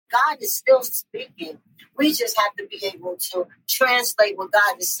God is still speaking. We just have to be able to translate what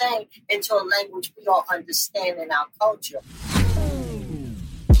God is saying into a language we all understand in our culture.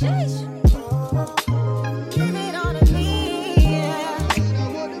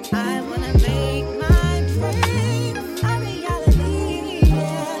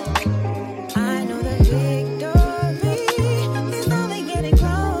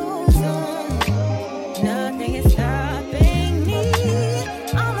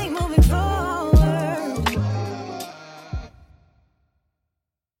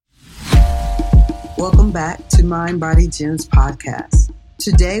 Welcome back to Mind Body Gems podcast.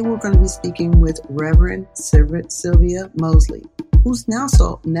 Today we're going to be speaking with Reverend Sylvia Mosley, who's now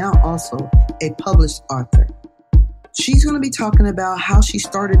also a published author. She's going to be talking about how she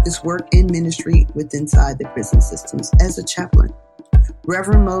started this work in ministry inside the prison systems as a chaplain.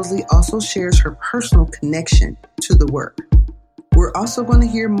 Reverend Mosley also shares her personal connection to the work. We're also going to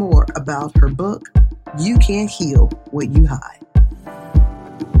hear more about her book, You Can't Heal What You Hide.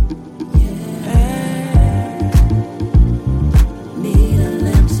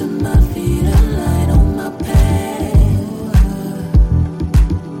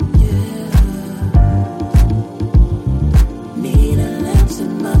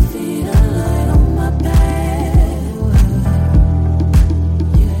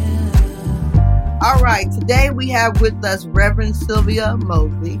 All right, today we have with us Reverend Sylvia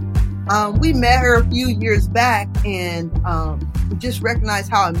Mosley. We met her a few years back and we just recognized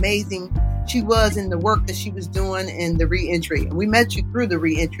how amazing she was in the work that she was doing in the reentry. And we met you through the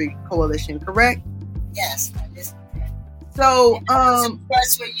Reentry Coalition, correct? Yes. So, I'm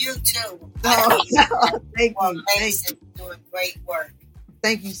impressed with you too. Thank you. Amazing, doing great work.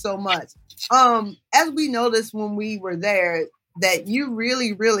 Thank you so much. As we noticed when we were there, that you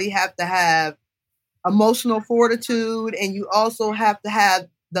really, really have to have emotional fortitude, and you also have to have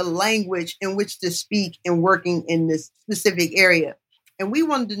the language in which to speak and working in this specific area. And we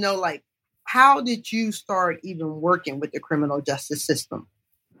wanted to know, like, how did you start even working with the criminal justice system?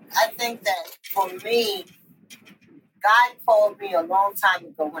 I think that for me, God called me a long time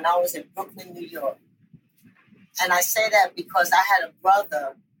ago when I was in Brooklyn, New York. And I say that because I had a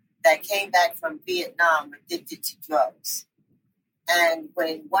brother that came back from Vietnam addicted to drugs. And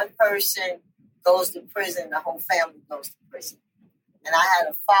when one person goes to prison, the whole family goes to prison. And I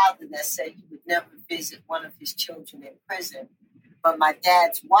had a father that said he would never visit one of his children in prison. But my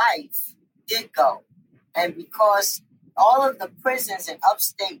dad's wife did go. And because all of the prisons in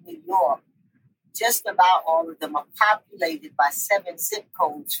upstate New York, just about all of them are populated by 7 zip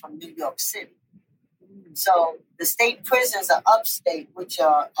codes from New York City. So the state prisons are upstate, which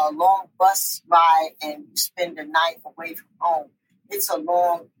are a long bus ride and you spend the night away from home. It's a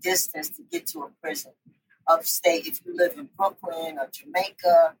long distance to get to a prison. Upstate, if you live in Brooklyn or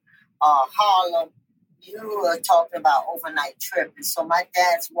Jamaica or Harlem, you are talking about overnight trip. And so my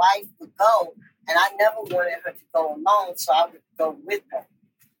dad's wife would go, and I never wanted her to go alone, so I would go with her.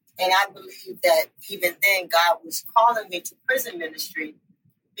 And I believe that even then God was calling me to prison ministry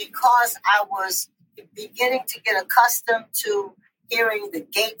because I was beginning to get accustomed to hearing the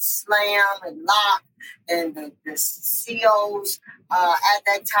gates slam and lock, and the COs at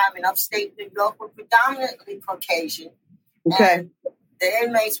that time in upstate New York were predominantly Caucasian. Okay. And the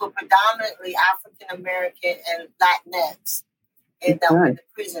inmates were predominantly African-American and Latinx. And that were in the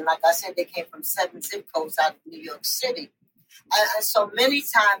prison. Like I said, they came from 7 zip codes out of New York City. And so many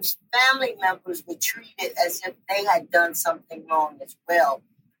times family members were treated as if they had done something wrong as well.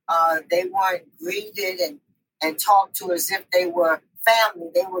 They weren't greeted and talked to as if they were family.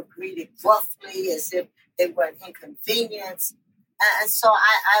 They were greeted gruffly as if they were an inconvenience. And so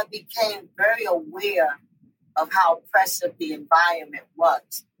I became very aware of how oppressive the environment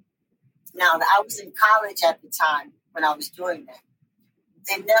was. Now, I was in college at the time when I was doing that.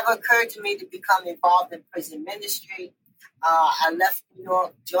 It never occurred to me to become involved in prison ministry. I left New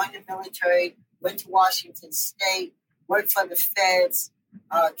York, joined the military, went to Washington State, worked for the feds,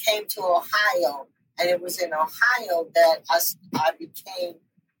 came to Ohio. And it was in Ohio that I became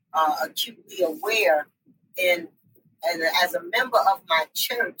acutely aware and as a member of my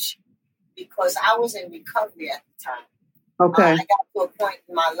church, because I was in recovery at the time. Okay. I got to a point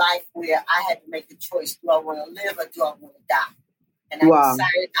in my life where I had to make a choice. Do I want to live or do I want to die? And I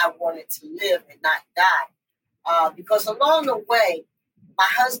decided I wanted to live and not die. Because along the way, my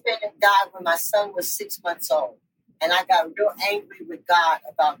husband had died when my son was 6 months old. And I got real angry with God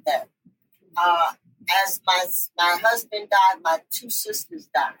about that. As my husband died, my 2 sisters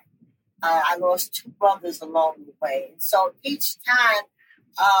died. I lost 2 brothers along the way. And so each time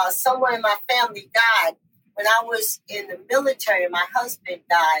someone in my family died, when I was in the military, my husband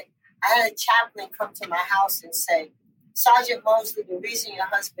died. I had a chaplain come to my house and say, Sergeant Mosley, the reason your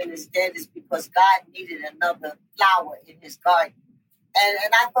husband is dead is because God needed another flower in his garden.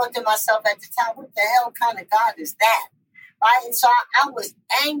 And I thought to myself at the time, what the hell kind of God is that? Right? And so I was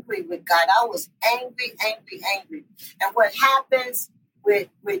angry with God. I was angry. And what happens with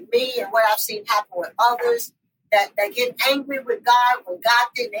me and what I've seen happen with others, that get angry with God when God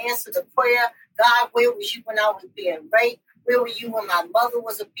didn't answer the prayer. God, where was you when I was being raped? Where were you when my mother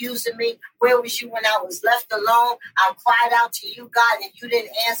was abusing me? Where was you when I was left alone? I cried out to you, God, and you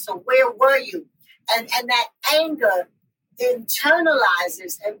didn't answer. Where were you? And that anger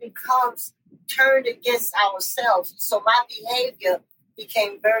internalizes and becomes turned against ourselves. So my behavior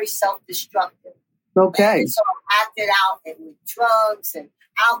became very self-destructive. Okay. And so I acted out with drugs and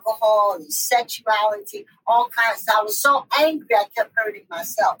alcohol and sexuality, all kinds. I was so angry, I kept hurting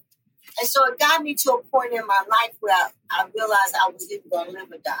myself. And so it got me to a point in my life where I realized I was either going to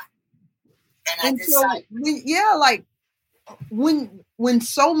live or die. And I decided. So, like when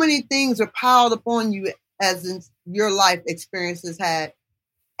so many things are piled upon you, as in your life experiences had,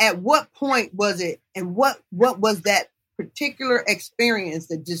 at what point was it, and what was that particular experience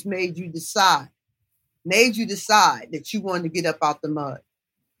that just made you decide that you wanted to get up out the mud?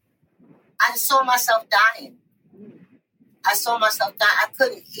 I saw myself dying. I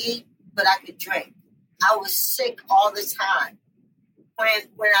couldn't eat, but I could drink. I was sick all the time.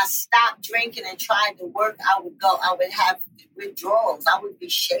 When I stopped drinking and tried to work, I would have withdrawals. I would be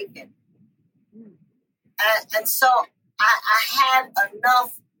shaken. And so I had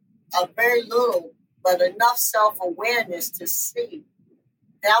enough, very little, but enough self-awareness to see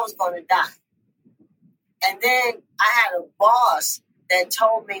that I was going to die. And then I had a boss that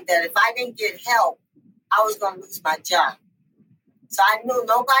told me that if I didn't get help, I was going to lose my job. So I knew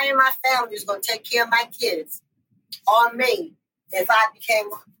nobody in my family was going to take care of my kids or me if I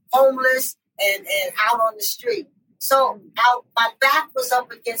became homeless and out on the street. So my back was up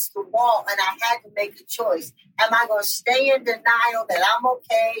against the wall, and I had to make a choice. Am I going to stay in denial that I'm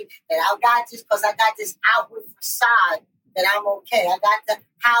okay, that I got this because I got this outward facade that I'm okay? I got the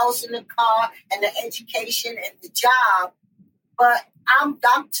house and the car and the education and the job, but I'm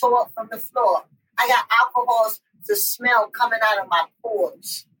tore up from the floor. I got alcohol, the smell coming out of my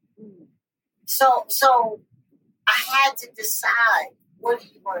pores. So I had to decide, what are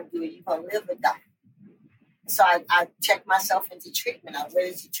you going to do? Are you going to live or die? So I checked myself into treatment. I went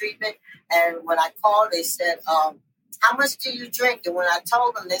into treatment, and when I called, they said, how much do you drink? And when I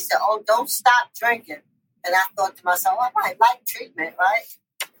told them, they said, oh, don't stop drinking. And I thought to myself, I might like treatment, right?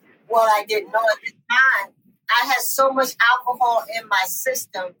 Well, I didn't know at the time, I had so much alcohol in my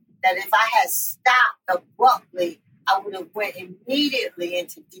system that if I had stopped abruptly, I would have went immediately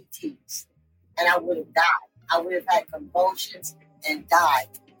into DTs, and I would have died. I would have had convulsions and died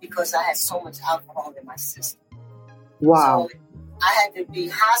because I had so much alcohol in my system. Wow. So I had to be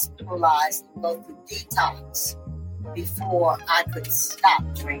hospitalized and go through detox before I could stop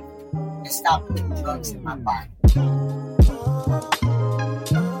drinking and stop putting drugs in my body.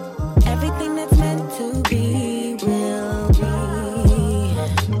 Everything that's meant to be will be.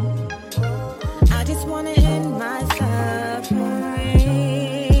 I just want to end my suffering,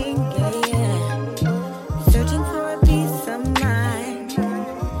 yeah. Searching for a peace of mind,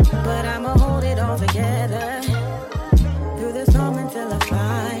 but I'ma hold it all together through the storm until I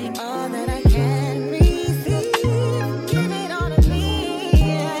find all that I can receive. Give it all to me,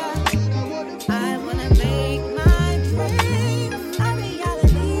 yeah. I wanna make my dreams a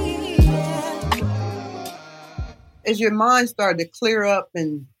reality, yeah. As your mind started to clear up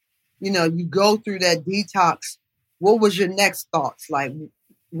and, you go through that detox, what was your next thoughts? Like,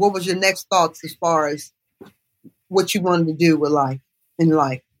 what was your next thoughts as far as what you wanted to do with in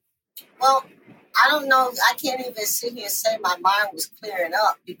life? Well, I don't know. I can't even sit here and say my mind was clearing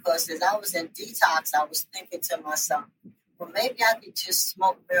up, because as I was in detox, I was thinking to myself, well, maybe I could just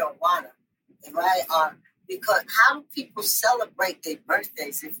smoke marijuana, right? Because how do people celebrate their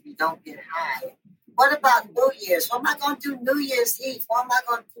birthdays if you don't get high? What about New Year's? What am I going to do New Year's Eve? What am I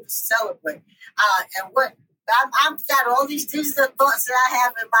going to do to celebrate? And what I've got all these are the thoughts that I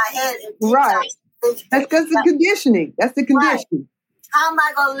have in my head. Right. That's the conditioning. That's the conditioning. Right. How am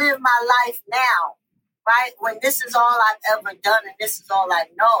I going to live my life now, right? When this is all I've ever done and this is all I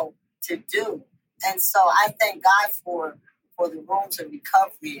know to do. And so I thank God for the rooms of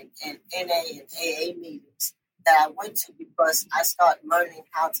recovery and NA and AA meetings that I went to, because I started learning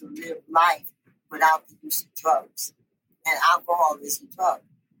how to live life without the use of drugs. And alcohol is a drug.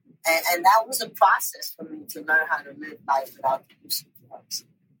 And that was a process for me to learn how to live life without the use of drugs.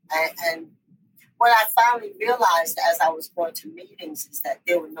 And what I finally realized as I was going to meetings is that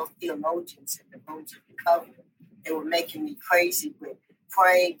there were no theologians in the rooms of recovery. They were making me crazy with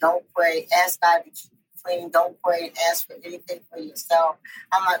pray, don't pray, ask God to keep you clean, don't pray and ask for anything for yourself.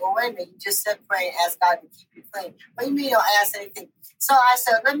 I'm like, well, wait a minute, you just said pray and ask God to keep you clean. What do you mean you don't ask anything? So I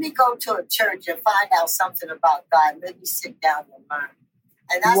said, let me go to a church and find out something about God. Let me sit down and learn.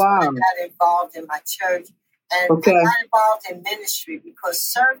 And that's when I got involved in my church. And I got involved in ministry because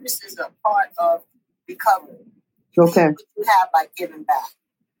service is a part of recovery. Okay. What you have by giving back.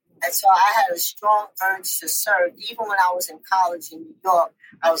 And so I had a strong urge to serve. Even when I was in college in New York,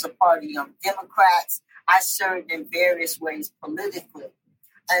 I was a part of Young Democrats. I served in various ways politically.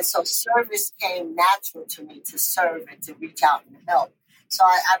 And so service came natural to me to serve and to reach out and help. So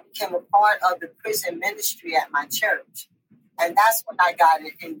I became a part of the prison ministry at my church. And that's when I got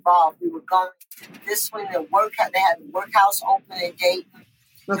involved. We were going this one, they had the workhouse open in Dayton.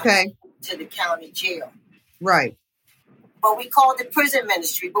 Okay. To the county jail. Right. But we called it prison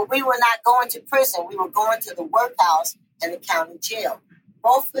ministry, but we were not going to prison. We were going to the workhouse and the county jail.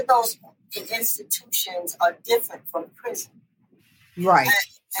 Both of those institutions are different from prison. Right. And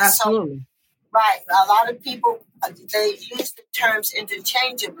absolutely. So, right. A lot of people, they use the terms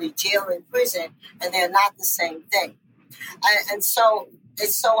interchangeably, jail and prison, and they're not the same thing. And so it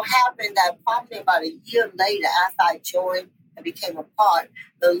so happened that probably about a year later, after I joined and became a part,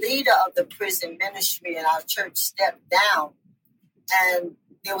 the leader of the prison ministry in our church stepped down, and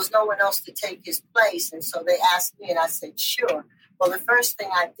there was no one else to take his place. And so they asked me, and I said, sure. Well, the first thing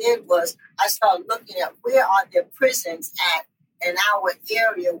I did was I started looking at where are there prisons at in our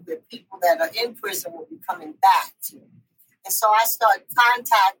area where people that are in prison will be coming back to. And so I started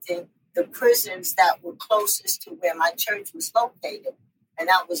contacting the prisons that were closest to where my church was located. And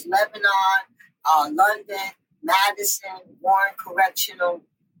that was Lebanon, London, Madison, Warren Correctional,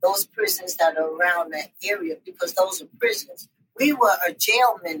 those prisons that are around that area, because those are prisons. We were a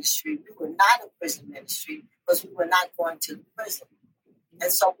jail ministry. We were not a prison ministry because we were not going to the prison.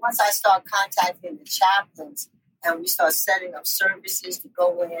 And so once I started contacting the chaplains and we started setting up services to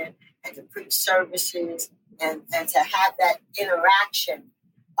go in and to preach services and to have that interaction,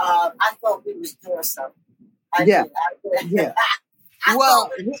 I thought we was doing something. I did.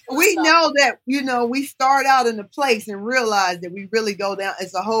 Well, we know that, we start out in a place and realize that we really go down.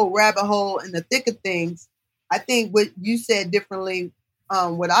 It's a whole rabbit hole in the thick of things. I think what you said differently,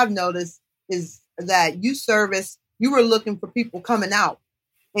 what I've noticed is that you were looking for people coming out.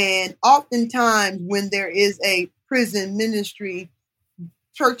 And oftentimes when there is a prison ministry,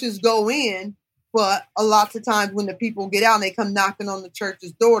 churches go in, but a lot of times when the people get out and they come knocking on the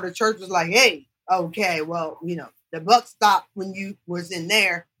church's door, the church is like, hey, okay, well, the buck stopped when you was in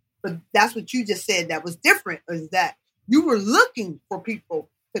there. But that's what you just said that was different, is that you were looking for people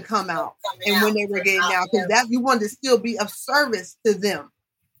to come out and when they were getting out, because that you wanted to still be of service to them.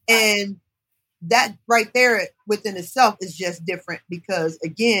 And that right there within itself is just different because,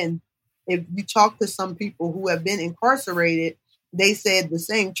 again, if you talk to some people who have been incarcerated, they said the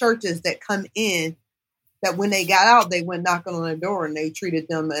same churches that come in, that when they got out, they went knocking on the door and they treated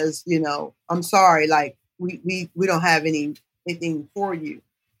them as, I'm sorry, like we don't have anything for you.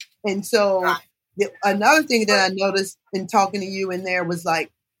 And so another thing that I noticed in talking to you in there was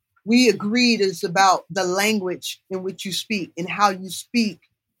like, we agreed it's about the language in which you speak and how you speak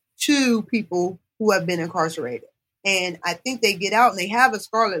to people who have been incarcerated. And I think they get out and they have a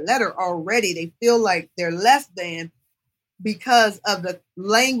scarlet letter already. They feel like they're less than because of the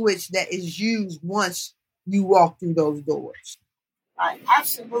language that is used once you walk through those doors. Right,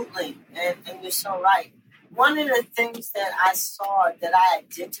 absolutely. And you're so right. One of the things that I saw that I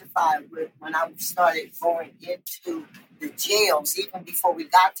identified with when I started going into the jails, even before we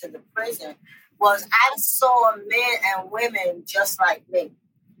got to the prison, was I saw men and women just like me.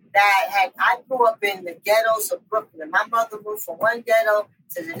 I grew up in the ghettos of Brooklyn. My mother moved from one ghetto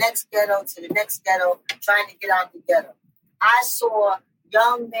to the next ghetto to the next ghetto, trying to get out the ghetto. I saw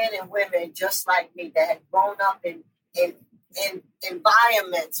young men and women just like me that had grown up in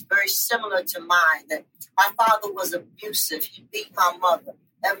environments very similar to mine. That my father was abusive. He beat my mother.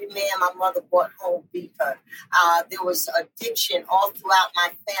 Every man my mother brought home beat her. There was addiction all throughout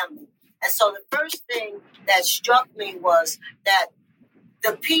my family. And so the first thing that struck me was that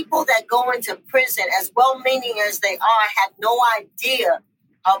the people that go into prison, as well-meaning as they are, have no idea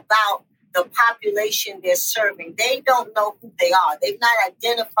about the population they're serving. They don't know who they are. They've not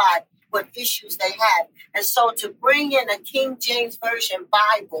identified what issues they have. And so to bring in a King James Version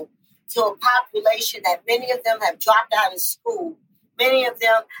Bible to a population that many of them have dropped out of school, many of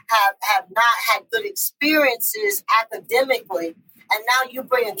them have not had good experiences academically, And now you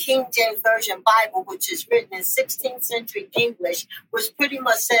bring a King James Version Bible, which is written in 16th century English, which pretty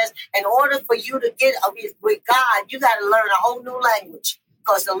much says, in order for you to get with God, you got to learn a whole new language.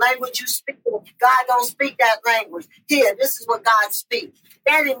 Because the language you speak, God don't speak that language. Here, this is what God speaks.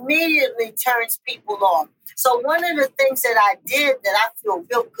 That immediately turns people off. So one of the things that I did that I feel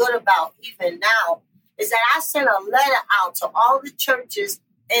real good about even now is that I sent a letter out to all the churches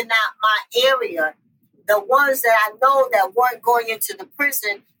in my area, the ones that I know that weren't going into the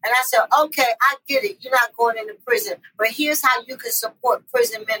prison. And I said, okay, I get it. You're not going into prison. But here's how you can support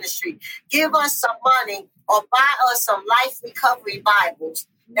prison ministry. Give us some money or buy us some life recovery Bibles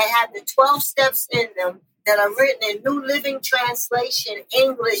that have the 12 steps in them that are written in New Living Translation,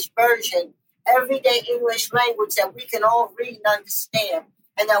 English version, everyday English language that we can all read and understand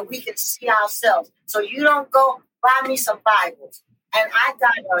and that we can see ourselves. So you don't go buy me some Bibles. And I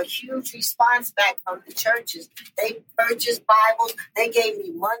got a huge response back from the churches. They purchased Bibles. They gave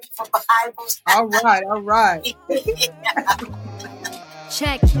me money for Bibles. All right.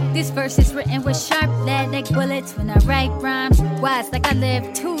 Check, this verse is written with sharp lead like bullets when I write rhymes. Wise like I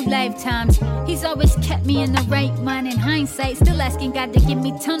lived 2 lifetimes. He's always kept me in the right mind. In hindsight, still asking God to give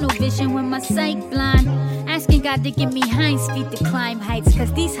me tunnel vision when my sight blind. Asking God to give me hinds feet to climb heights,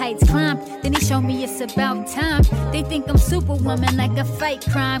 cause these heights climb. Then he showed me it's about time. They think I'm superwoman like a fight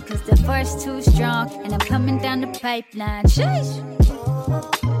crime, cause the verse too strong and I'm coming down the pipeline. Sheesh.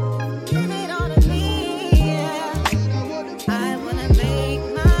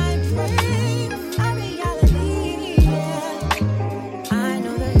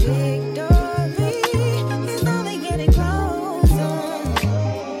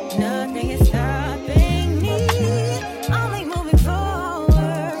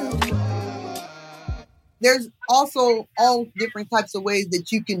 There's also all different types of ways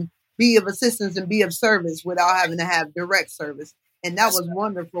that you can be of assistance and be of service without having to have direct service. And that was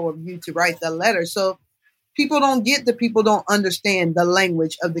wonderful of you to write the letter. So people don't understand the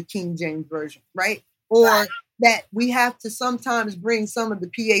language of the King James Version, right? Or that we have to sometimes bring some of the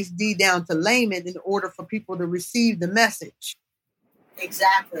PhD down to layman in order for people to receive the message.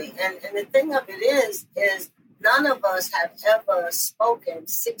 Exactly. And the thing of it is none of us have ever spoken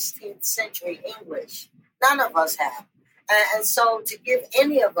 16th century English. None of us have. And so to give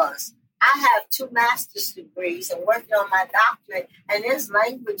any of us, I have 2 master's degrees and working on my doctorate, and there's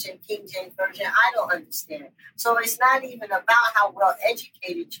language in King James Version I don't understand. So it's not even about how well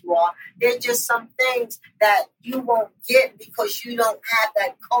educated you are. There's just some things that you won't get because you don't have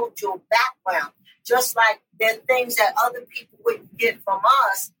that cultural background. Just like there are things that other people wouldn't get from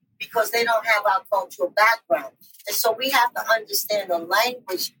us because they don't have our cultural background. And so we have to understand the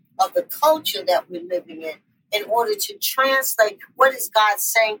language of the culture that we're living in order to translate what is God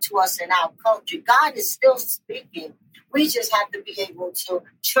saying to us in our culture. God is still speaking. We just have to be able to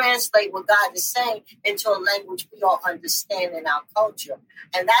translate what God is saying into a language we all understand in our culture.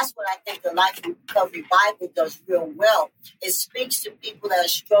 And that's what I think the Life Recovery Bible does real well. It speaks to people that are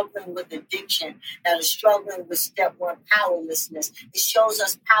struggling with addiction, that are struggling with step 1 powerlessness. It shows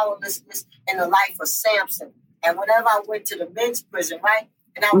us powerlessness in the life of Samson. And whenever I went to the men's prison, right,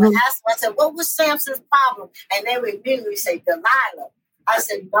 and I would ask them, I said, what was Samson's problem? And they would immediately say, Delilah. I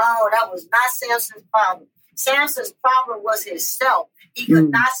said, no, that was not Samson's problem. Samson's problem was himself. He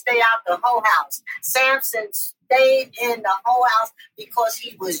could not stay out the whole house. Samson stayed in the whole house because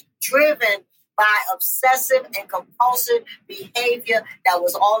he was driven by obsessive and compulsive behavior that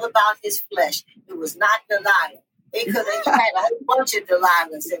was all about his flesh. It was not Delilah. He had a whole bunch of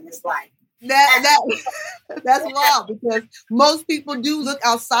Delilahs in his life. That's wild, because most people do look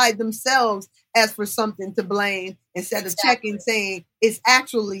outside themselves as for something to blame instead of checking, saying it's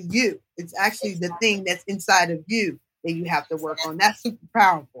actually you. It's actually the thing that's inside of you that you have to work on. That's super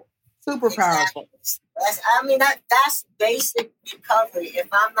powerful. Super powerful. That's basic recovery. If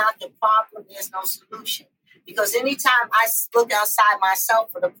I'm not the problem, there's no solution. Because anytime I look outside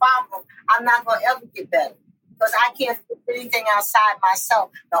myself for the problem, I'm not going to ever get better. Because I can't fix anything outside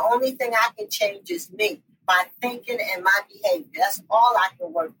myself. The only thing I can change is me, my thinking and my behavior. That's all I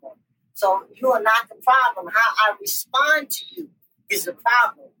can work on. So you are not the problem. How I respond to you is the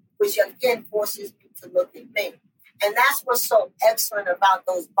problem, which again forces me to look at me. And that's what's so excellent about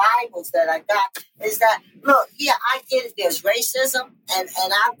those Bibles that I got is that, look, yeah, I get it. There's racism. And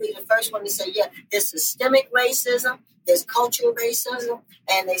I'll be the first one to say, yeah, there's systemic racism. There's cultural racism.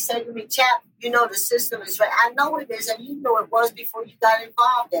 And they said to me, Chap, you know the system is right. I know it is. And you know it was before you got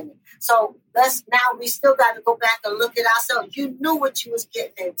involved in it. So we still got to go back and look at ourselves. You knew what you was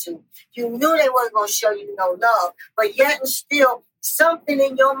getting into. You knew they wasn't going to show you no love. But yet and still, Something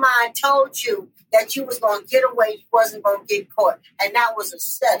in your mind told you that you was going to get away, you wasn't going to get caught. And that was a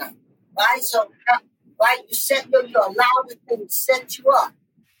setup, right? So, right, you allowed the thing to set you up.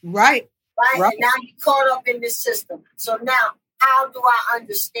 Right. Right? And now you're caught up in this system. So now, how do I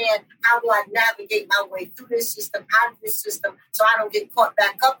understand? How do I navigate my way through this system, out of this system, so I don't get caught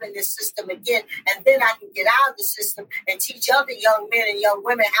back up in this system again? And then I can get out of the system and teach other young men and young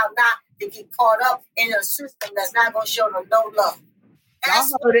women how not to get caught up in a system that's not going to show them no love.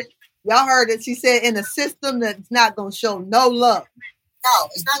 Y'all heard it. She said in a system that's not going to show no love. No,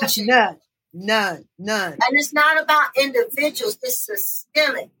 it's not going to show None. And it's not about individuals. It's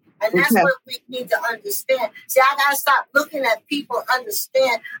systemic. And that's what we need to understand. See, I got to stop looking at people,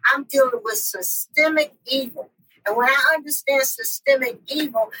 understand I'm dealing with systemic evil. And when I understand systemic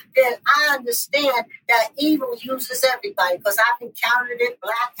evil, then I understand that evil uses everybody, because I've encountered it,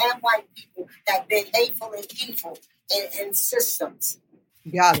 black and white people that have been hateful and evil in systems.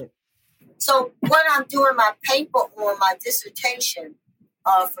 Got it. So what I'm doing my paper on, my dissertation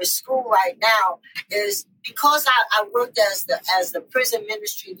for school right now, is because I worked as the prison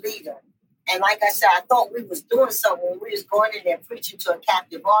ministry leader. And like I said, I thought we was doing something when we was going in there preaching to a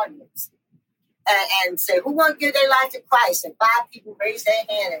captive audience. And say, who want to give their life to Christ? And 5 people raise their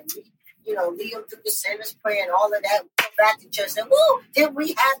hand and lead them through the sinner's prayer and all of that. We go back to church and, woo, did we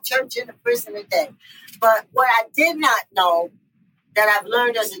have church in the prison today? But what I did not know that I've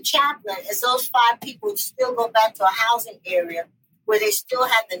learned as a chaplain is those 5 people still go back to a housing area where they still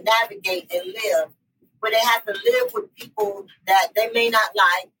have to navigate and live, where they have to live with people that they may not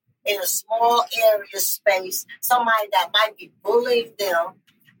like in a small area space, somebody that might be bullying them,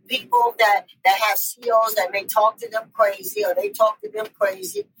 people that have CEOs that may talk to them crazy, or they talk to them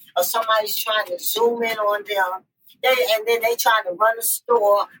crazy, or somebody's trying to zoom in on them, and then they trying to run a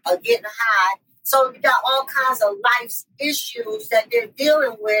store or getting high. So you got all kinds of life's issues that they're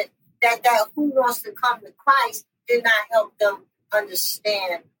dealing with that who wants to come to Christ did not help them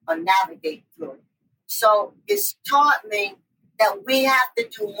understand or navigate through. So it's taught me that we have to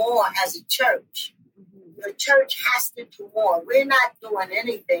do more as a church. The church has to do more. We're not doing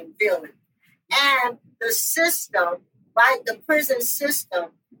anything, really. And the system, right, the prison system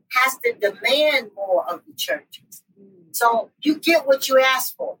has to demand more of the churches. So you get what you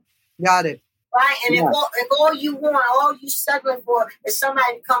ask for. Got it. Right? And if all you want, all you settling for is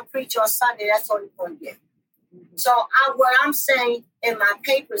somebody to come preach on Sunday, that's all you're going to get. So what I'm saying in my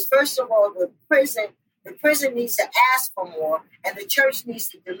papers, first of all, the prison needs to ask for more, and the church needs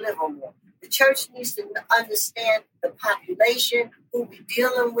to deliver more. The church needs to understand the population, who we're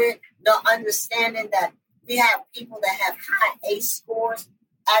dealing with, the understanding that we have people that have high ACE scores,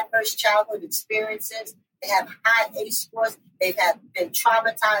 adverse childhood experiences. They have high ACE scores. They have been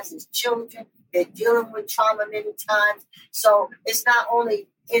traumatized as children. They're dealing with trauma many times. So it's not only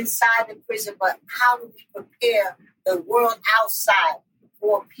inside the prison, but how do we prepare the world outside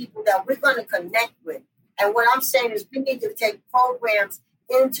for people that we're going to connect with? And what I'm saying is we need to take programs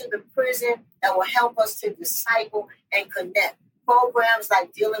into the prison that will help us to disciple and connect. Programs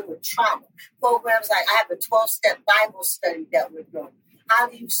like dealing with trauma. Programs like I have a 12-step Bible study that we're doing. How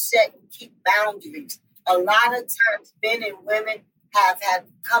do you set and keep boundaries? A lot of times men and women have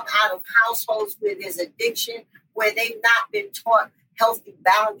come out of households where there's addiction, where they've not been taught healthy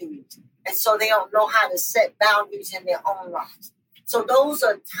boundaries. And so they don't know how to set boundaries in their own lives. So those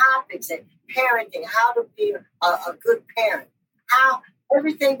are topics in parenting, how to be a good parent. How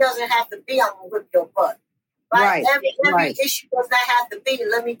everything doesn't have to be, I'm going to whip your butt. Right? Every issue does not have to be,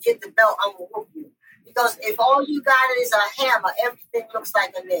 let me get the belt, I'm going to whoop you. Because if all you got is a hammer, everything looks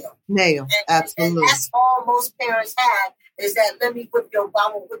like a nail. Absolutely. And that's all most parents have, is that let me whip your butt,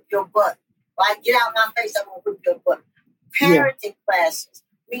 I'm going to whip your butt. Right? Get out my face, I'm going to whip your butt. Parenting classes.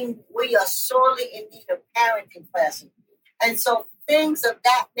 We are sorely in need of parenting classes. And so things of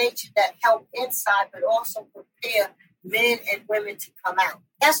that nature that help inside, but also prepare men and women to come out.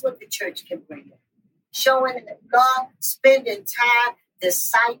 That's what the church can bring in. Showing love, spending time,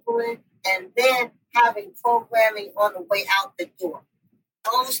 discipling, and then having programming on the way out the door.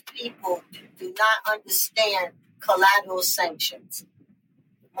 Most people do not understand collateral sanctions.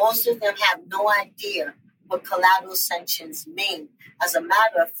 Most of them have no idea what collateral sanctions mean. As a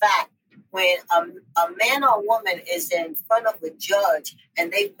matter of fact, when a man or woman is in front of a judge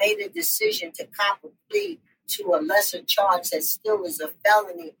and they've made a decision to cop a plea to a lesser charge that still is a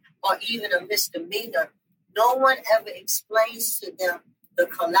felony or even a misdemeanor, no one ever explains to them the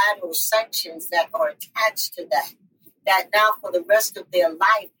collateral sanctions that are attached to that. That now for the rest of their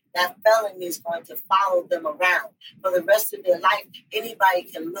life, that felony is going to follow them around. For the rest of their life, anybody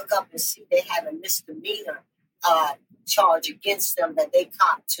can look up and see they had a misdemeanor charge against them that they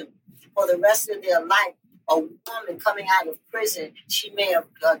caught to. For the rest of their life, a woman coming out of prison, she may have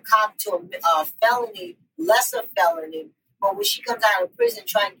copped to a felony, lesser felony, but when she comes out of prison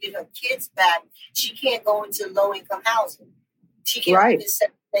trying to get her kids back, she can't go into low-income housing. She can't live in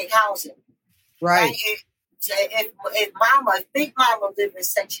Section 8 housing. Right. If Big Mama live in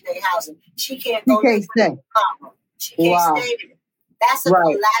Section 8 housing, she can't go live with Mama. She can't stay there. That's a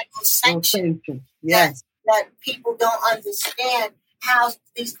collateral sanction. Yes. That people don't understand how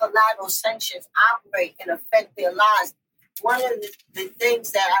these collateral sanctions operate and affect their lives. One of the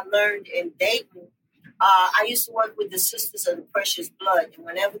things that I learned in Dayton, I used to work with the Sisters of the Precious Blood, and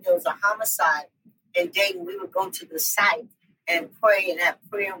whenever there was a homicide in Dayton, we would go to the site and pray and have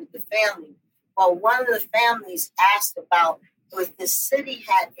prayer with the family. Well, one of the families asked about if the city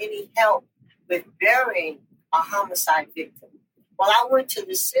had any help with burying a homicide victim. Well, I went to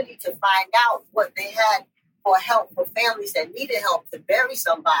the city to find out what they had for help for families that needed help to bury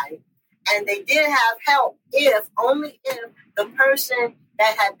somebody. And they did have help only if the person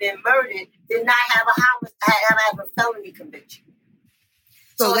that had been murdered did not have a felony conviction.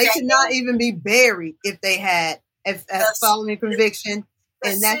 So they could not even be buried if they had a felony conviction.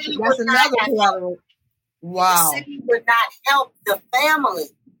 And that's another collateral. Wow. The city would not help the family.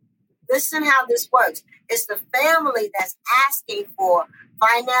 Listen how this works. It's the family that's asking for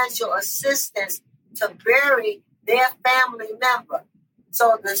financial assistance to bury their family member.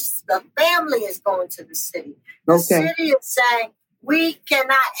 So the family is going to the city. The city is saying, we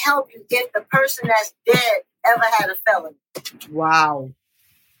cannot help you if the person that's dead ever had a felony. Wow.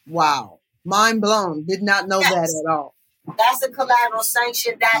 Mind blown. Did not know that at all. That's a collateral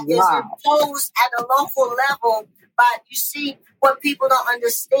sanction that is imposed at a local level. But you see, what people don't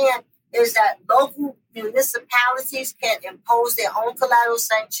understand is that local municipalities can impose their own collateral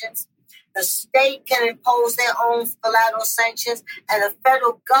sanctions. The state can impose their own collateral sanctions, and the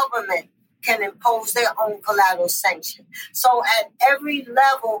federal government can impose their own collateral sanctions. So at every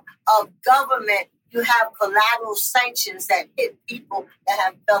level of government, you have collateral sanctions that hit people that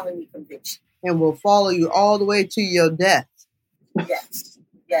have felony convictions. And will follow you all the way to your death. Yes.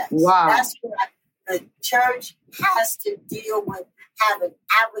 Wow. That's why the church has to deal with having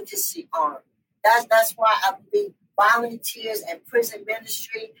advocacy on. That's why I believe volunteers and prison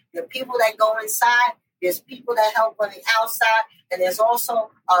ministry, the people that go inside, there's people that help on the outside, and there's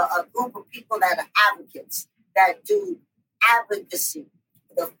also a group of people that are advocates that do advocacy.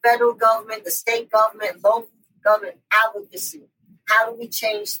 The federal government, the state government, local government advocacy. How do we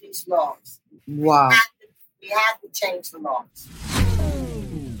change these laws? Wow. We have to change the laws.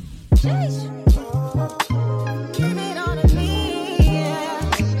 Give it all to me.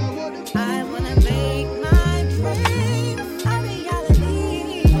 I wanna make my dreams a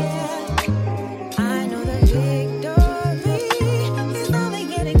reality. I know the victory is only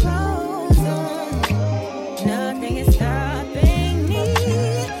getting closer. Nothing is stopping me.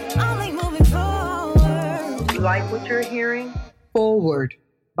 Only moving forward. Like what you're hearing? Forward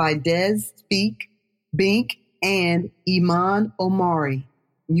by Des Speak, Bink, and Iman Omari.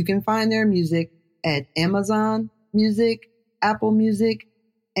 You can find their music at Amazon Music, Apple Music,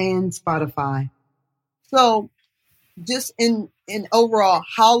 and Spotify. So just in overall,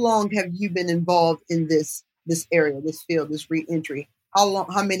 how long have you been involved in this area, this field, this re-entry?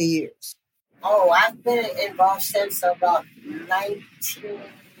 How many years? Oh, I've been involved since about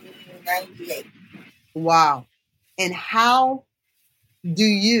 1998. Wow. And how do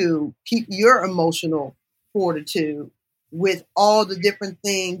you keep your emotional fortitude with all the different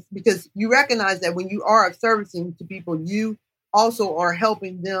things? Because you recognize that when you are servicing to people, you also are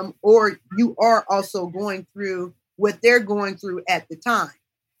helping them, or you are also going through what they're going through at the time.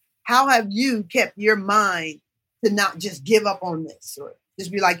 How have you kept your mind to not just give up on this, or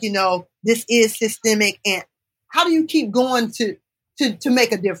just be like, this is systemic? And how do you keep going to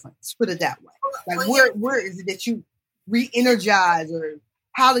make a difference? Put it that way. Like, where is it that you re-energize, or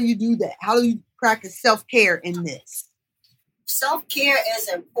how do you do that? How do you practice self-care in this? Self-care is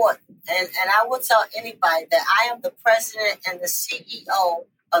important. And I will tell anybody that I am the president and the CEO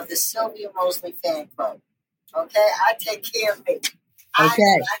of the Sylvia Mosley Fan Club. Okay? I take care of me. I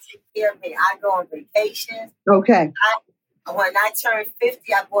take care of me. I go on vacation. Okay. When I turned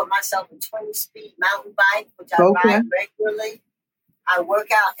 50, I bought myself a 20-speed mountain bike, which I ride regularly. I work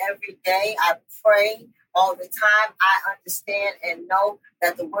out every day. I pray all the time. I understand and know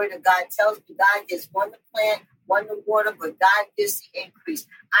that the Word of God tells me God gives one to plant, wonder water, but God gives the increase.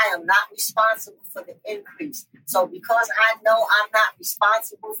 I am not responsible for the increase. So because I know I'm not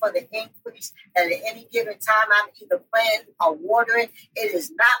responsible for the increase, that at any given time I'm either planting or watering, it is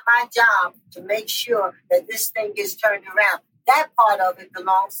not my job to make sure that this thing gets turned around. That part of it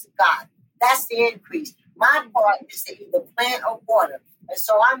belongs to God. That's the increase. My part is to either plant or water. And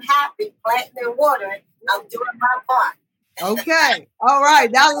so I'm happy planting and watering. I'm doing my part. Okay. All right.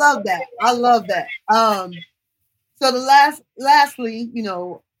 I love that. I love that. So lastly,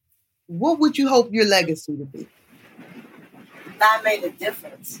 what would you hope your legacy to be? God made a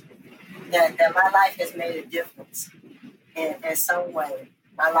difference. That my life has made a difference in some way.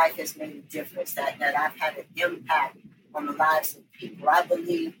 My life has made a difference. That I've had an impact on the lives of people. I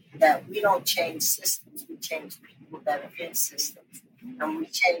believe that we don't change systems. We change people that are in systems. And we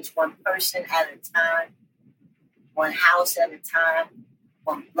change one person at a time, one house at a time,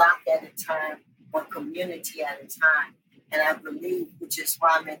 one block at a time, one community at a time. And I believe, which is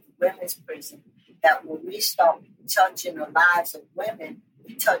why I'm at the women's prison, that when we start touching the lives of women,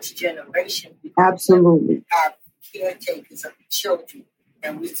 we touch generations. Absolutely. We have caretakers of the children,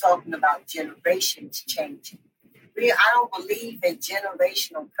 and we're talking about generations changing. I don't believe in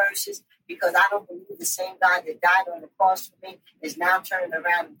generational curses because I don't believe the same God that died on the cross for me is now turning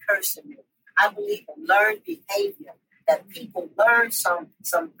around and cursing me. I believe in learned behavior, that people learn some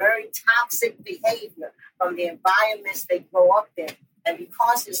very toxic behavior from the environments they grow up in. And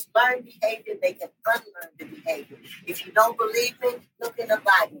because it's learned behavior, they can unlearn the behavior. If you don't believe me, look in the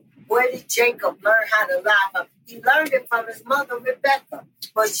Bible. Where did Jacob learn how to lie? He learned it from his mother, Rebecca.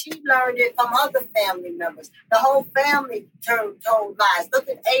 But she learned it from other family members. The whole family told lies. Look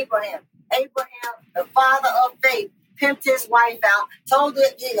at Abraham. Abraham, the father of faith, pimped his wife out, told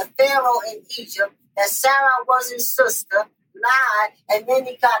the Pharaoh in Egypt that Sarah was his sister, lied, and then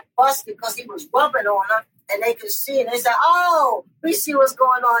he got busted because he was rubbing on her, and they could see, and they said, oh, we see what's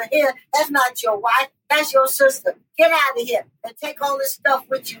going on here. That's not your wife. That's your sister. Get out of here and take all this stuff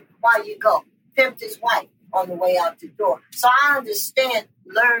with you while you go. Pimped his wife on the way out the door. So I understand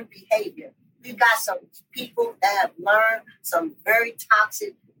learned behavior. We've got some people that have learned some very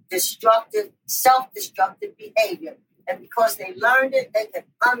toxic, destructive, self-destructive behavior. And because they learned it, they can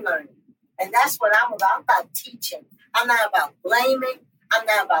unlearn it. And that's what I'm about. I'm about teaching. I'm not about blaming. I'm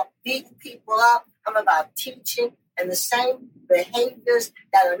not about beating people up. I'm about teaching. And the same behaviors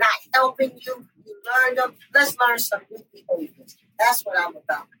that are not helping you, you learn them. Let's learn some new behaviors. That's what I'm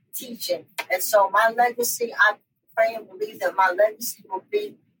about, teaching. And so my legacy, I pray and believe that my legacy will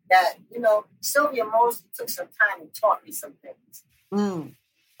be that, Sylvia Mosley took some time and taught me some things.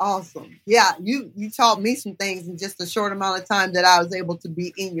 Awesome. Yeah, you taught me some things in just a short amount of time that I was able to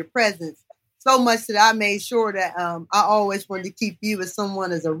be in your presence. So much that I made sure that I always wanted to keep you as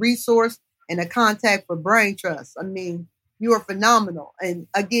someone as a resource and a contact for Brain Trust. I mean, you are phenomenal. And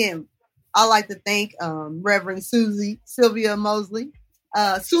again, I like to thank Reverend Sylvia Mosley,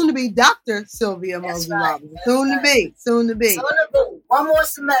 soon to be Dr. Sylvia Mosley Robinson. Soon to be. One more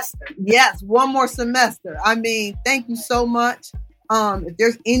semester. Yes, one more semester. I mean, thank you so much. If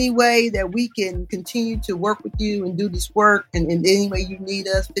there's any way that we can continue to work with you and do this work, and in any way you need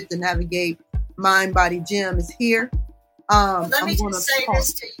us, Fit to Navigate, Mind, Body, Gym is here. Let me just say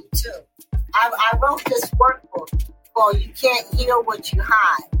this to you too. I wrote this workbook called "You Can't Heal What You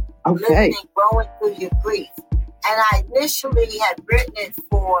Hide." Okay. Living and growing through your grief. And I initially had written it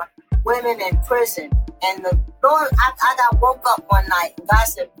for women in prison. And the Lord, I got woke up one night and God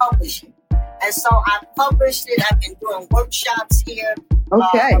said, publish it. And so I published it. I've been doing workshops here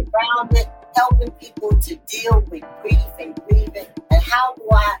around it, helping people to deal with grief and grieving. And how do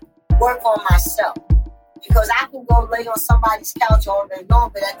I work on myself? Because I can go lay on somebody's couch all day long,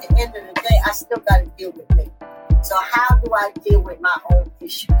 but at the end of the day, I still got to deal with me. So how do I deal with my own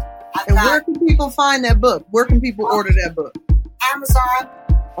issues? Where can people find that book? Where can people order that book? Amazon.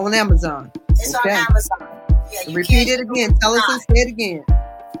 On Amazon. It's on Amazon. Yeah, repeat it again. Tell us and say it again.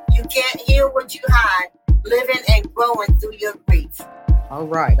 You can't heal what you hide, living and growing through your grief. All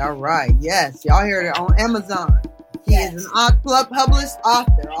right. Yes, y'all heard it on Amazon. He is an published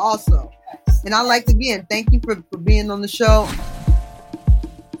author also. And I'd like to, again, thank you for being on the show.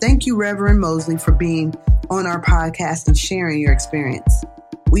 Thank you, Reverend Mosley, for being on our podcast and sharing your experience.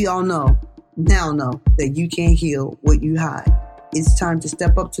 We all now know that you can't heal what you hide. It's time to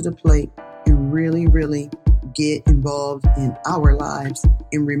step up to the plate and really, really get involved in our lives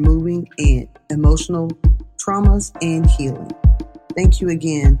in removing emotional traumas and healing. Thank you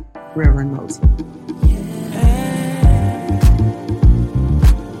again, Reverend Mosley.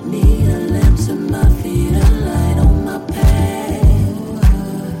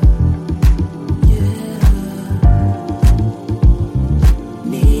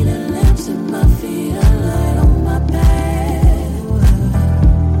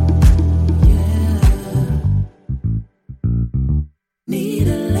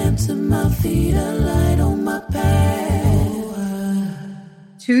 lamp to my feet, a light on my path.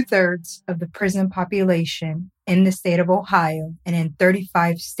 2/3 of the prison population in the state of Ohio and in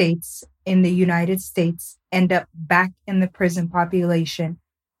 35 states in the United States end up back in the prison population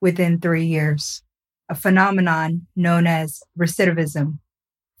within 3 years, a phenomenon known as recidivism.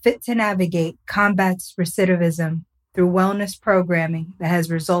 Fit to Navigate combats recidivism through wellness programming that has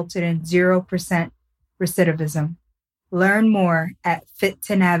resulted in 0% recidivism. Learn more at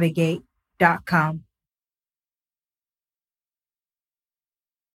fittonavigate.com.